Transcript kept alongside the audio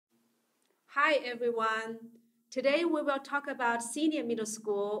Hi everyone. Today we will talk about senior middle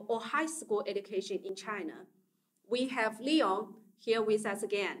school or high school education in China. We have Leon here with us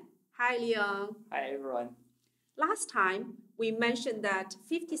again. Hi Leon. Hi everyone. Last time we mentioned that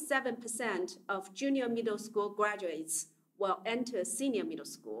 57% of junior middle school graduates will enter senior middle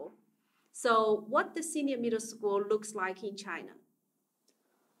school. So what the senior middle school looks like in China?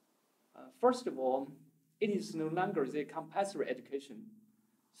 First of all, it is no longer the compulsory education,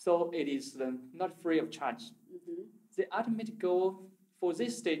 so it is not free of charge. The ultimate goal for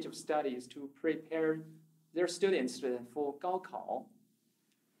this stage of study is to prepare their students for Gaokao,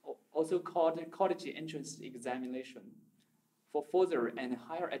 also called college entrance examination, for further and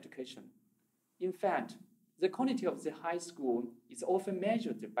higher education. In fact, the quality of the high school is often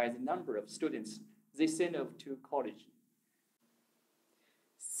measured by the number of students they send off to college.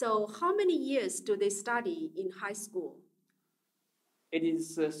 So how many years do they study in high school? It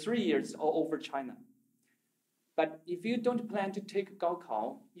is 3 years all over China. But if you don't plan to take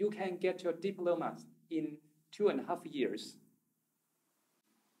Gaokao, you can get your diploma in 2.5 years.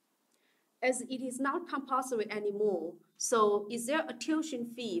 As it is not compulsory anymore, so is there a tuition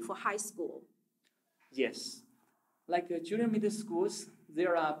fee for high school? Yes. Like junior middle schools,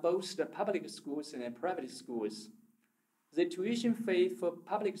 there are both the public schools and private schools. The tuition fee for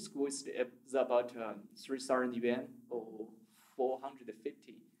public schools is about 3,000 yuan or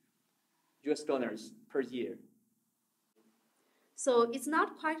 450 US dollars per year. So it's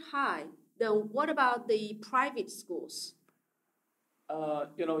not quite high. Then what about the private schools?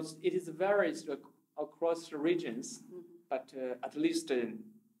 It is varies across the regions, but at least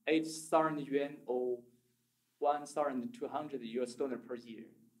 8,000 yuan or 1,200 US dollars per year.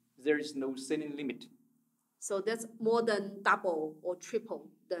 There is no ceiling limit. So that's more than double or triple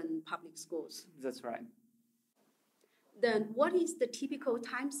than public schools. That's right. Then what is the typical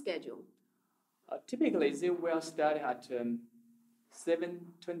time schedule? Typically, they will start at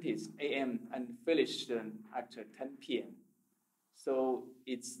 7:20 a.m. and finish at 10 p.m. So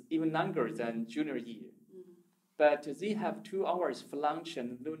it's even longer than junior year. But they have 2 hours for lunch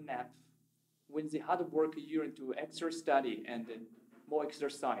and noon nap when the hard work year to extra study and more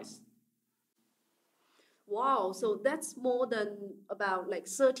exercise. Wow, so that's more than about like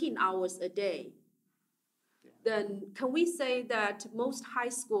 13 hours a day. Yeah. Then can we say that most high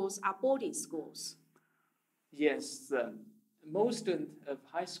schools are boarding schools? Yes, most of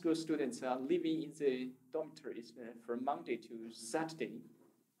high school students are living in the dormitories from Monday to Saturday,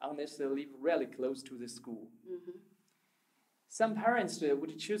 unless they live really close to the school. Some parents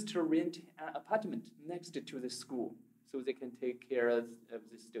would choose to rent an apartment next to the school so they can take care of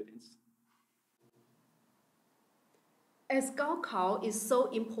the students. As Gaokao is so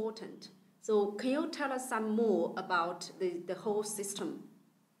important, so can you tell us some more about the whole system?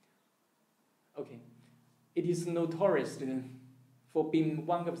 Okay. It is notorious for being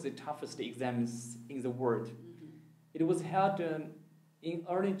one of the toughest exams in the world. It was held in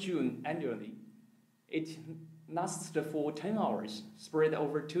early June annually. It lasts for 10 hours, spread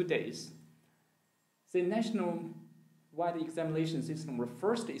over 2 days. The national-wide examination system was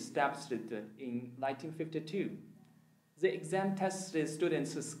first established in 1952. The exam tests the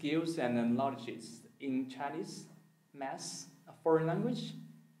students' skills and knowledges in Chinese, math, a foreign language,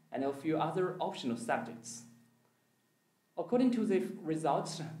 and a few other optional subjects. According to the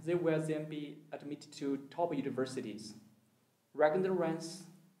results, they will then be admitted to top universities, regular ranks,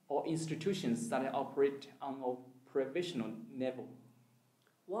 or institutions that operate on a professional level.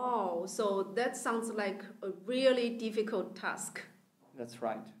 Wow, so that sounds like a really difficult task. That's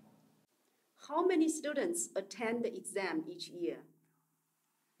right. How many students attend the exam each year?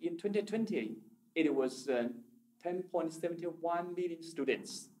 In 2020, it was 10.71 million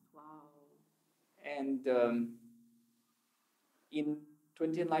students. Wow. And in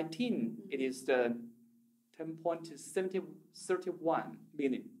 2019, it is 10.31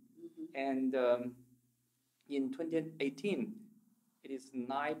 million. And in 2018, it is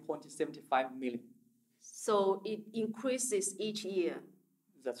 9.75 million. So it increases each year.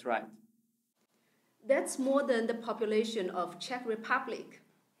 That's right. That's more than the population of Czech Republic.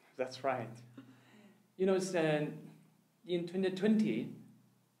 That's right. In 2020,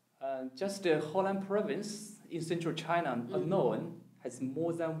 just the Henan province in central China alone has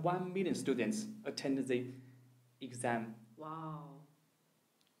more than 1 million students attend the exam. Wow.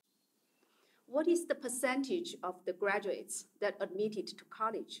 What is the percentage of the graduates that admitted to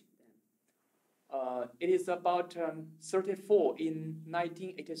college then? It is about 34 in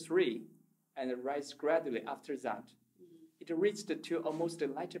 1983 and rise gradually after that. It reached to almost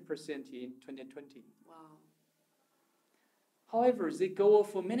 90% in 2020. Wow. However, the goal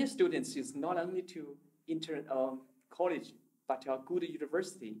for many students is not only to enter a college, but a good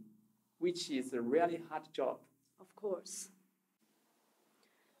university, which is a really hard job. Of course.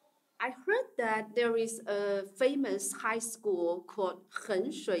 I heard that there is a famous high school called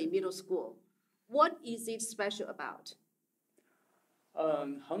Henshui Middle School. What is it special about?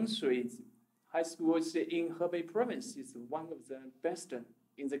 Hengshui High School in Hebei Province is one of the best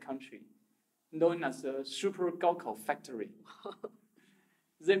in the country, known as the Super Gaokao Factory.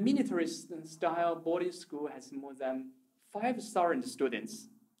 The military-style boarding school has more than 5,000 students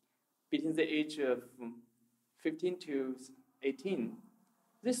between the age of 15 to 18.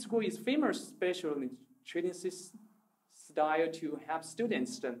 This school is famous special training style to help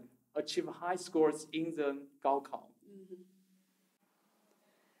students achieve high scores in the Gaokao.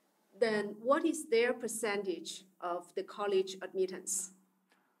 Then what is their percentage of the college admittance?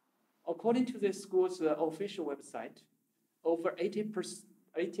 According to the school's official website, over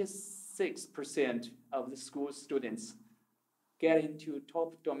 86% of the school students get into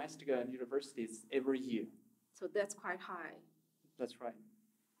top domestic universities every year. So that's quite high. That's right.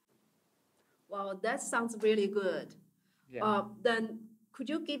 Wow, that sounds really good. Yeah. Then could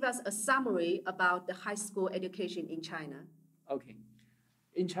you give us a summary about the high school education in China? Okay.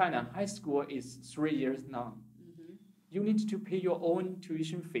 In China, high school is 3 years long. You need to pay your own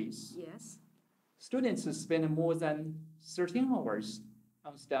tuition fees. Yes. Students spend more than 13 hours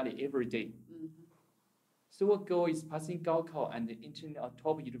on study every day. So our goal is passing Gaokao and entering a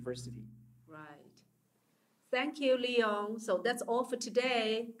top university. Right. Thank you, Leon. So that's all for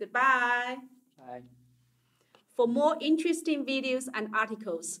today. Goodbye. Bye. For more interesting videos and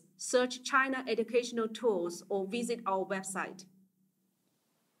articles, search China Educational Tools or visit our website.